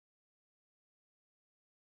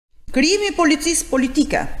Krijimi i policisë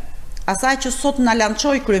politike, asaj që sot na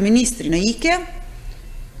lançoi kryeministri në ikje,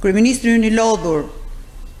 kryeministri ynë i lodhur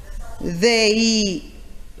dhe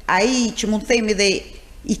ai që mund të themi dhe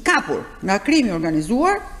i kapur nga krimi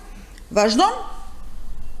organizuar, vazhdon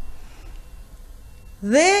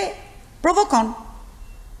dhe provokon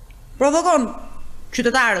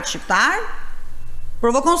qytetarët shqiptar,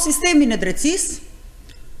 provokon sistemin e drejtësisë,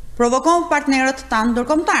 provokon partnerët tanë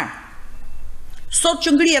ndërkombëtar. Sot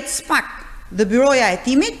që ngrihet SPAK dhe Byroja e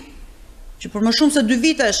Hetimit, që për më shumë se 2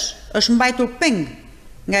 vitesh është mbajtur peng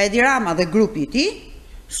nga Edi Rama dhe grupi i tij,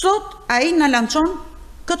 sot ai na lançon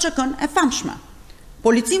KÇK-n e famshme,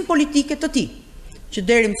 policinë politike të tij, që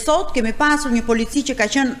deri më sot kemi pasur një polici që ka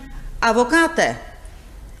qenë avokate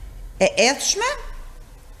e edhshme,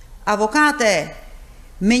 avokate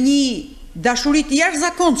me një dashuri të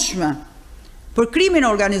jashtëzakonshme për krimin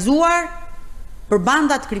organizuar, për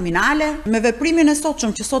bandat kriminale, me veprimin e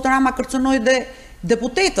sotshëm që sot Rama kërcënoi dhe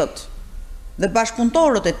deputetët dhe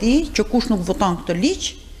bashkëpunëtorët e tij, që kush nuk voton këtë ligj,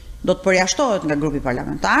 do të përjashtohet nga grupi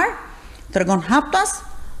parlamentar, tregon haptas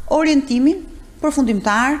orientimin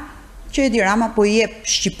përfundimtar që Edi Rama po i jep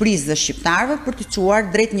Shqipërisë dhe shqiptarëve për të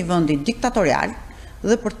çuar drejt një vendi diktatorial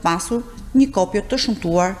dhe për të pasur një kopje të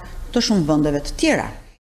shumtuar të shumë vendeve të tjera.